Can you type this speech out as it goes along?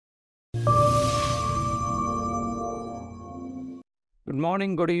Good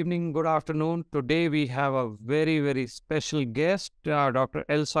morning, good evening, good afternoon. Today we have a very special guest, Dr.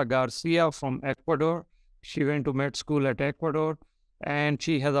 Elsa Garcia from Ecuador. She went to med school at Ecuador and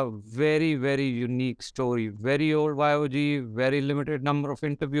she has a very unique story. Very old biology, very limited number of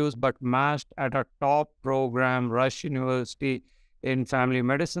interviews, but matched at a top program, Rush University in family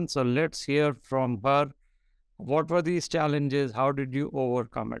medicine. So let's hear from her. What were these challenges? How did you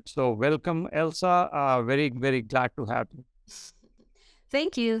overcome it? So welcome, Elsa. Very glad to have you.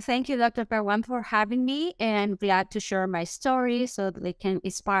 Thank you. Thank you, Dr. Parwan, for having me, and glad to share my story so that they can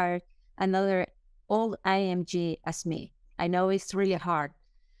inspire another old IMG as me. I know it's really hard.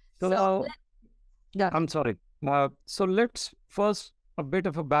 So, So yeah. I'm sorry. So let's first a bit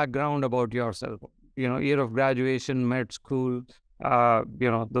of a background about yourself. Year of graduation, med school,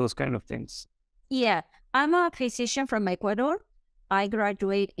 those kind of things. Yeah, I'm a physician from Ecuador. I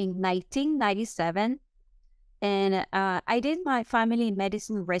graduated in 1997, and I did my family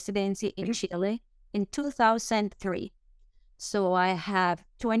medicine residency in Chile in 2003. So I have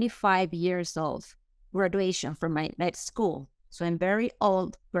 25 years of graduation from my med school. So I'm very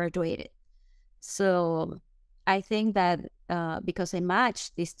old graduated. So I think that because I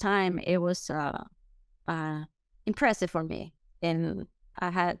matched this time, it was uh, impressive for me. And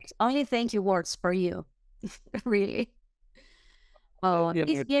I had only thank you words for you, really. Oh, this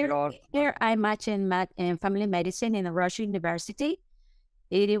It's year, your here I matched in family medicine in Rush University.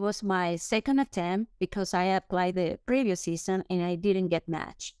 It was my second attempt because I applied the previous season and I didn't get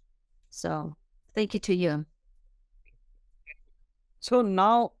matched. So thank you to you. So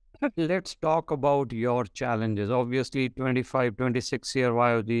now let's talk about your challenges. Obviously, 25, 26 year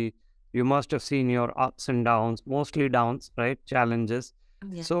YOG, you must have seen your ups and downs, mostly downs, right? Challenges.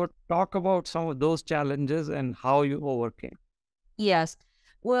 Yeah. So talk about some of those challenges and how you overcame. Yes.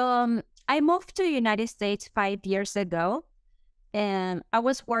 Well, I moved to United States 5 years ago, and I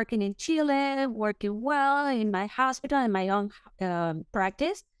was working in Chile, working well in my hospital in my own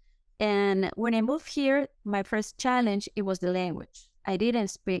practice. And when I moved here, my first challenge it was the language. I didn't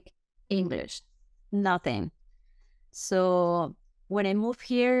speak English, nothing. So when I moved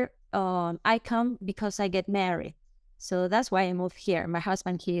here, I come because I get married. So that's why I moved here. My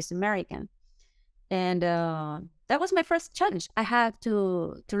husband he is American, and that was my first challenge. I had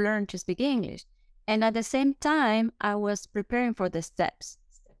to learn to speak English, and at the same time, I was preparing for the steps.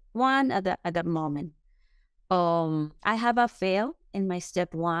 One at the moment. I have a fail in my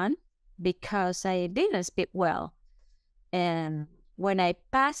step one because I didn't speak well, and when I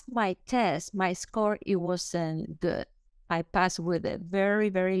passed my test, my score it wasn't good. I passed with a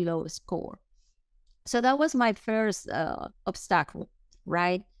very low score. So that was my first obstacle,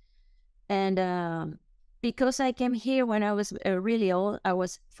 right? And because I came here when I was really old, I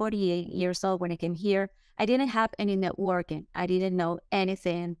was 48 years old when I came here. I didn't have any networking. I didn't know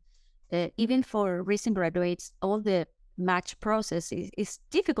anything. Even for recent graduates, all the match process is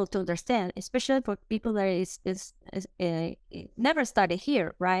difficult to understand, especially for people that never started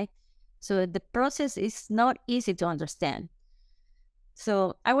here, right? So the process is not easy to understand.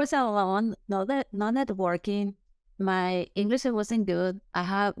 So I was alone, not networking. My English wasn't good. I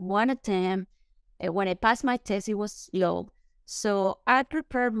had one attempt. When I passed my test, it was low. So I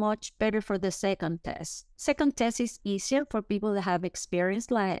prepared much better for the second test. Second test is easier for people that have experience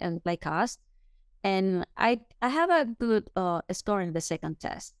like us. And I have a good score in the second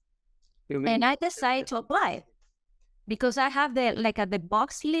test. You And mean? I decided to apply because I have the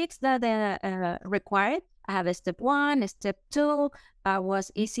box leaks that are required. I have a step one, a step two. I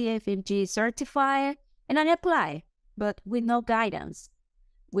was ECFMG certified, and I apply, but with no guidance,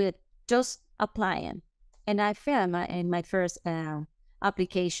 with just applying. And I failed in my first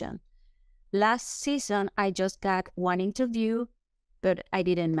application. Last season, I just got one interview, but I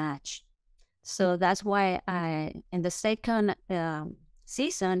didn't match. So that's why in the second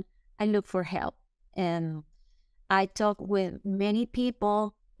season, I look for help. And I talk with many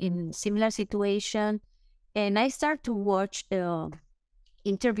people in similar situation, and I start to watch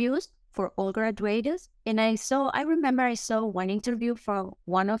interviews for all graduates. And I remember I saw one interview from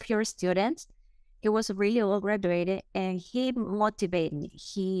one of your students. He was really all graduated, and he motivated me.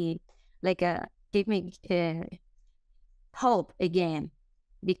 He like gave me hope again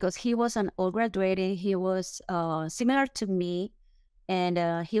because he was an all graduated. He was similar to me,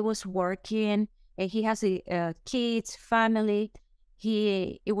 and he was working and he has kids, family.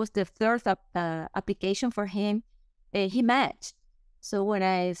 It was the third application for him. He matched. So when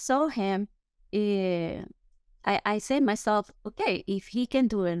I saw him, uh, I said myself, okay, if he can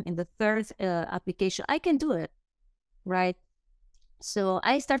do it in the third application, I can do it, right? So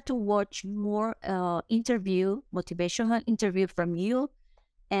I start to watch more motivational interview from you,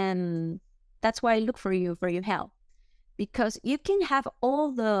 and that's why I look for you for your help, because you can have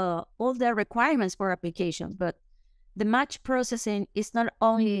all the requirements for application, but the match processing is not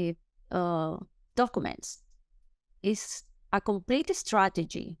only uh, documents. It's a complete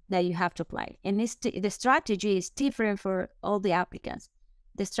strategy that you have to apply, and the strategy is different for all the applicants.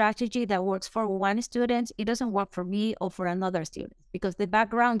 The strategy that works for one student, it doesn't work for me or for another student, because the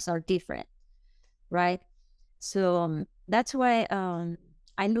backgrounds are different, right? So that's why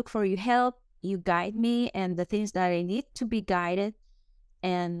I look for your help. You guide me and the things that I need to be guided,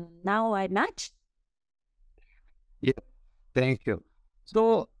 and now I match. Yeah, thank you.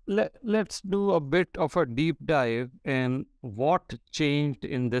 So let's do a bit of a deep dive in what changed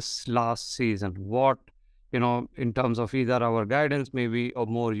in this last season. What, in terms of either our guidance, maybe or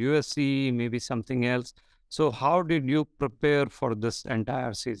more USC, maybe something else. So how did you prepare for this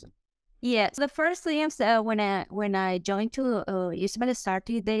entire season? Yeah, so the first thing is when I joined to usmle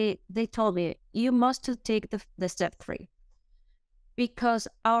started, they told me you must to take the step 3, because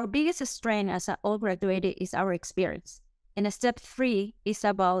our biggest strength as an old graduate is our experience. And a step 3 is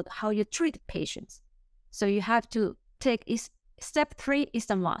about how you treat patients. So you have to step 3 is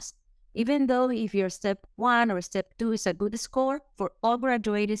a must. Even though if your step 1 or step 2 is a good score, for all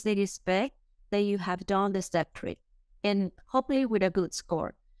graduates, they expect that you have done the step 3, and hopefully with a good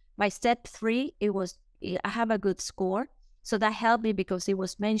score. My step 3, I have a good score. So that helped me because it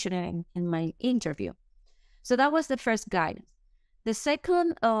was mentioned in my interview. So that was the first guidance. The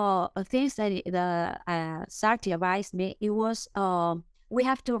second things that Sarti advised me, it was we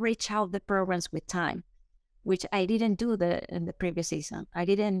have to reach out the programs with time, which I didn't do in the previous season. I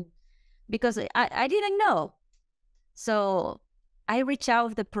didn't, because I didn't know. So I reach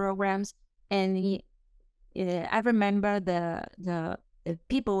out the programs, and I remember the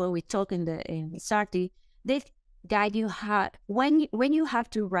people when we talk in Sarti, they guide you how when you have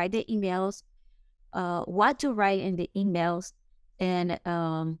to write the emails, what to write in the emails, and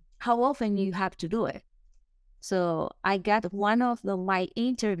how often you have to do it. So I got one of my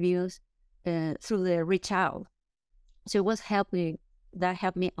interviews through the reach out. So it was helping. That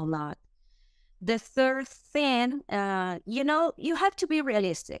helped me a lot. The third thing, you have to be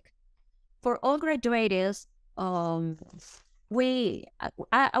realistic. For all graduates, I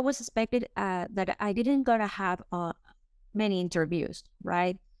was expected that I didn't gonna have many interviews,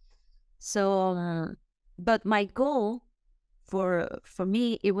 right? So, but my goal for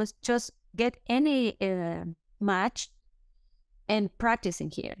me, it was just get any match and practicing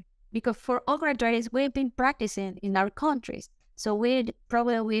here, because for all graduates we've been practicing in our countries. So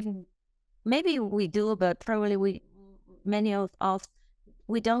maybe we do, but probably many of us,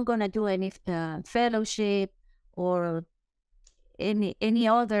 we don't gonna do any fellowship or any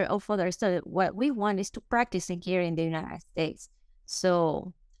other study. What we want is to practicing here in the United States.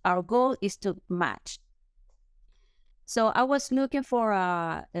 So our goal is to match. So I was looking for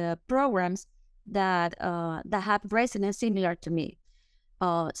programs that have residents similar to me.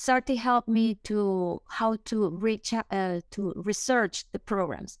 Sarti helped me to how to reach to research the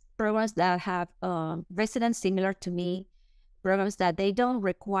programs that have residents similar to me, programs that they don't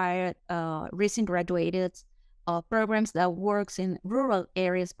require recent graduates, programs that works in rural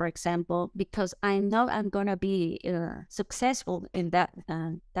areas, for example, because I know I'm gonna be successful in that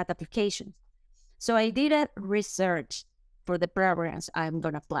application. So I did a research for the programs I'm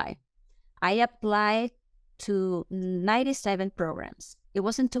going to apply. I applied to 97 programs. It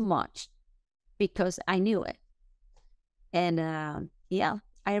wasn't too much because I knew it. And I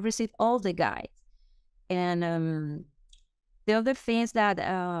received all the guides. And the other things that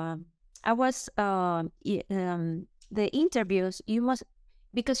I was, the interviews,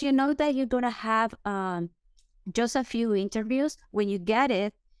 because you know that you're going to have just a few interviews. When you get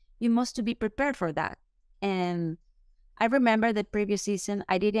it, you must to be prepared for that. And I remember the previous season,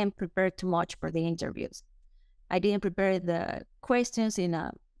 I didn't prepare too much for the interviews. I didn't prepare the questions in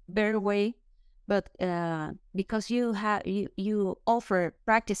a better way, but because you offer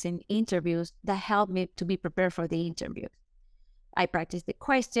practicing interviews, that helped me to be prepared for the interview. I practiced the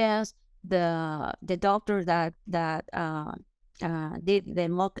questions. The doctor that did the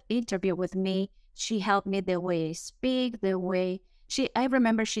mock interview with me, she helped me the way I speak, the way I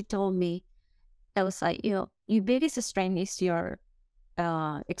remember she told me, Elsa, your biggest strength is your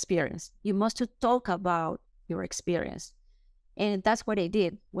experience. You must talk about your experience. And that's what I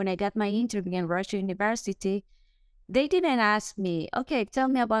did. When I got my interview in Rush University, they didn't ask me, okay, tell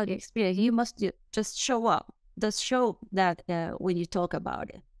me about your experience. You must just show up. Just show that when you talk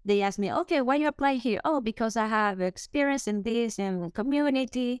about it. They ask me, okay, why you apply here? Oh, because I have experience in this and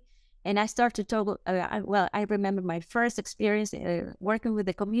community. And I start to talk. I remember my first experience working with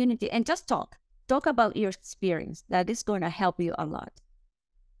the community, and just talk about your experience. That is going to help you a lot.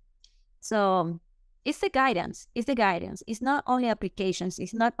 So it's the guidance. It's the guidance. It's not only applications.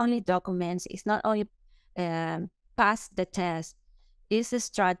 It's not only documents. It's not only pass the test. It's the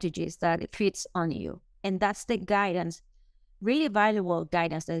strategies that it fits on you. And that's the guidance, really valuable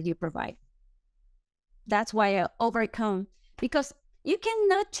guidance that you provide. That's why I overcome, because you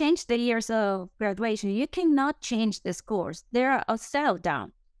cannot change the years of graduation. You cannot change the scores. They are settled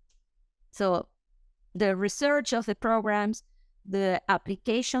down. So the research of the programs, the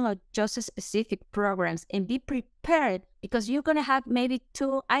application of just specific programs, and be prepared, because you're going to have maybe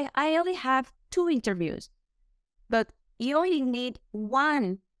two. I only have 2 interviews, but you only need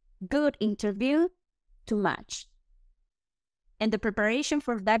 1 good interview to match. And the preparation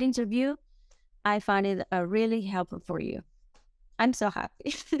for that interview, I find it really helpful for you. I'm so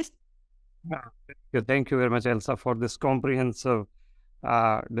happy. Thank you very much, Elsa, for this comprehensive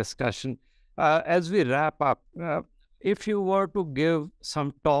discussion. As we wrap up, if you were to give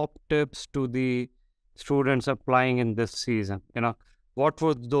some top tips to the students applying in this season, what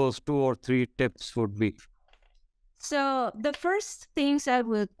would those 2 or 3 tips would be? So the first things I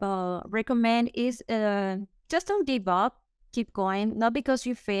would recommend is just don't give up. Keep going. Not because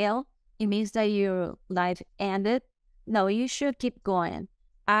you fail, it means that your life ended. No, you should keep going.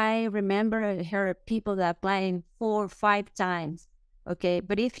 I remember I heard people that applying 4 or 5 times. Okay,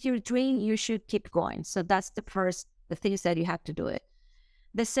 but if you dream, you should keep going. So that's the things that you have to do it.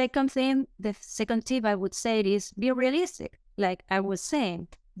 The second tip I would say is be realistic. Like I was saying,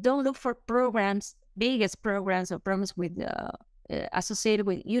 don't look for programs, biggest programs or programs with associated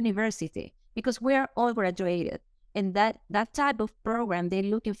with university, because we are all graduated, and that type of program they're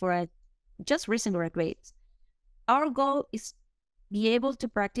looking for just recent graduates. Our goal is be able to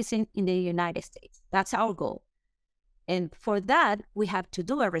practice in the United States. That's our goal. And for that, we have to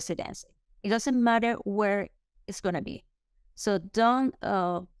do a residency. It doesn't matter where it's going to be. So don't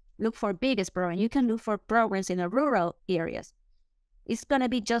look for biggest program. You can look for programs in the rural areas. It's going to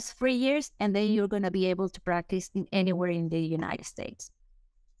be just 3 years, and then you're going to be able to practice anywhere in the United States.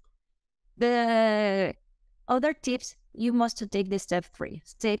 The other tips, you must take the step 3.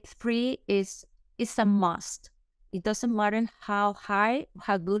 Step 3 is a must. It doesn't matter how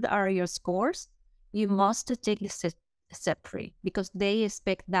good are your scores. You must take the step 3, because they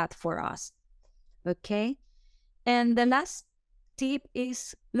expect that for us. Okay? And the last tip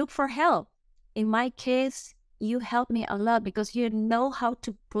is look for help. In my case, you helped me a lot because you know how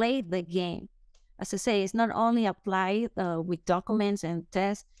to play the game. As I say, it's not only applied with documents and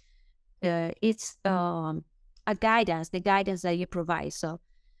tests. It's a guidance, the guidance that you provide. So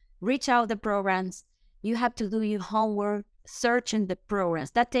reach out the programs. You have to do your homework, searching the programs.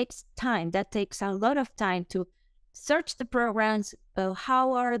 That takes time. That takes a lot of time to search the programs.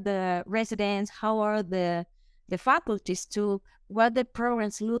 How are the residents? How are the faculties too? What the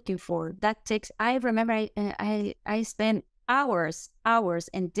programs looking for? That takes. I remember I spent hours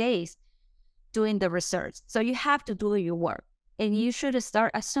and days doing the research. So you have to do your work, and you should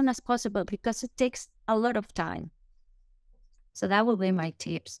start as soon as possible because it takes a lot of time. So that will be my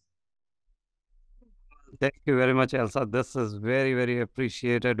tips. Thank you very much, Elsa. This is very, very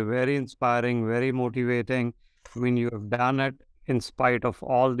appreciated, very inspiring, very motivating. I mean, you have done it in spite of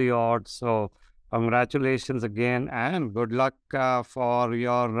all the odds. So, congratulations again, and good luck for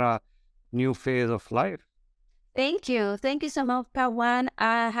your new phase of life. Thank you. Thank you so much, Pawan.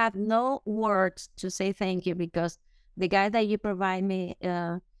 I have no words to say thank you, because the guy that you provide me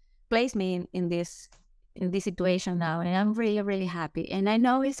placed me in this situation now, and I'm really, really happy. And I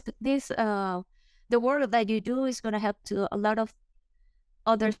know the work that you do is going to help to a lot of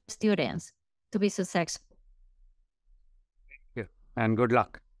other students to be successful. Thank you, and good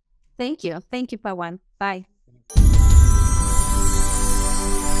luck. Thank you. Thank you, Pawan. Bye.